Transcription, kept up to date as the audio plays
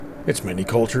It's many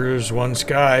cultures, one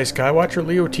sky. Skywatcher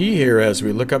Leo T here as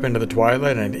we look up into the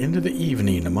twilight and into the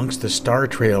evening amongst the star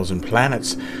trails and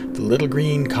planets. The little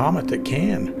green comet that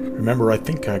can. Remember, I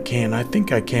think I can,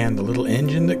 the little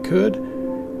engine that could?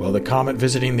 Well, the comet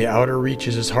visiting the outer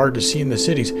reaches is hard to see in the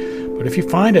cities, but if you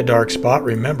find a dark spot,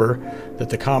 remember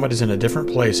that the comet is in a different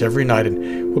place every night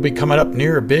and will be coming up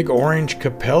near a big orange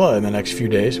Capella in the next few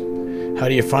days. How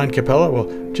do you find Capella?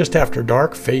 Well, just after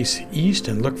dark, face east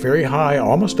and look very high,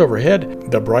 almost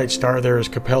overhead. The bright star there is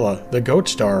Capella, the goat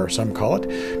star, some call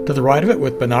it. To the right of it,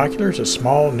 with binoculars, a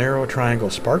small, narrow triangle,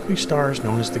 sparkly stars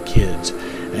known as the Kids.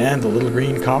 And the little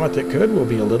green comet that could will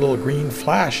be a little green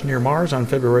flash near Mars on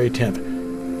February 10th.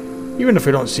 Even if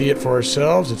we don't see it for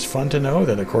ourselves, it's fun to know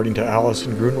that according to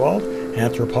Alison Grunwald,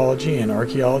 Anthropology and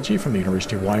Archaeology from the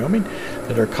University of Wyoming,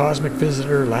 that our cosmic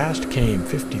visitor last came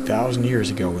 50,000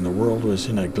 years ago when the world was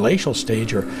in a glacial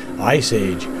stage or ice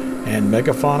age, and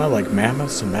megafauna like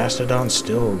mammoths and mastodons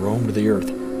still roamed the earth.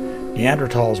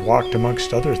 Neanderthals walked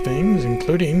amongst other things,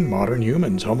 including modern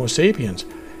humans, Homo sapiens.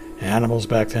 Animals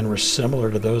back then were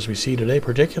similar to those we see today,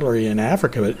 particularly in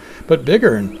Africa, but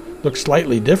bigger and looked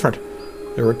slightly different.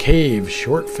 There were caves,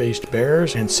 short-faced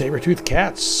bears, and saber-toothed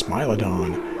cats,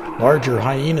 Smilodon, larger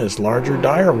hyenas, larger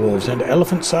dire wolves, and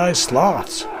elephant-sized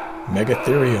sloths,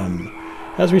 Megatherium.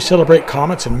 As we celebrate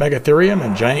comets and Megatherium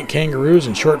and giant kangaroos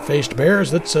and short-faced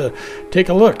bears, let's take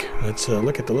a look. Let's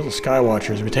look at the little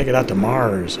skywatchers as we take it out to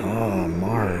Mars. Oh,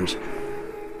 Mars.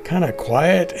 Kind of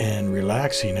quiet and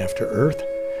relaxing after Earth.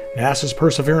 NASA's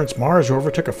Perseverance Mars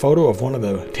rover took a photo of one of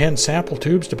the 10 sample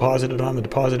tubes deposited on the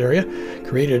deposit area,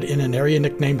 created in an area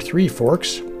nicknamed Three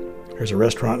Forks. There's a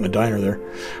restaurant and a diner there.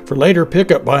 For later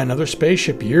pickup by another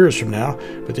spaceship years from now,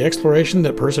 but the exploration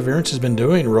that Perseverance has been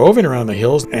doing, roving around the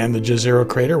hills and the Jezero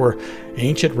crater where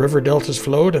ancient river deltas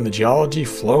flowed and the geology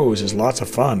flows, is lots of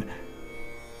fun.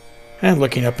 And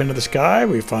looking up into the sky,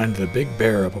 we find the big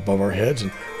bear up above our heads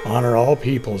and honor all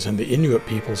peoples and the Inuit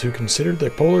peoples who considered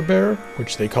the polar bear,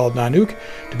 which they called Nanook,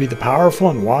 to be the powerful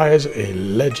and wise a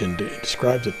legend. It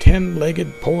describes a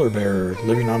 10-legged polar bear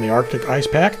living on the Arctic ice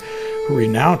pack who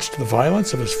renounced the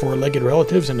violence of his four-legged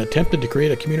relatives and attempted to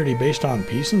create a community based on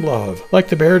peace and love. Like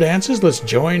the bear dances, let's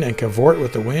join and cavort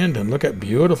with the wind and look at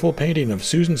beautiful painting of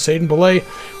Susan Saden-Boulay,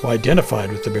 who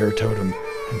identified with the bear totem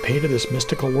and painted this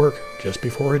mystical work just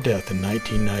before her death in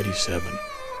 1997.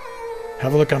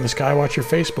 Have a look on the Skywatcher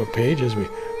Facebook page as we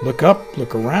look up,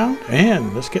 look around,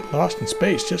 and let's get lost in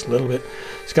space just a little bit.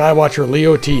 Skywatcher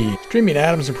Leo T, streaming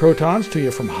atoms and protons to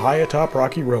you from high atop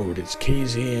Rocky Road. It's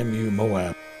KZMU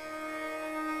Moab.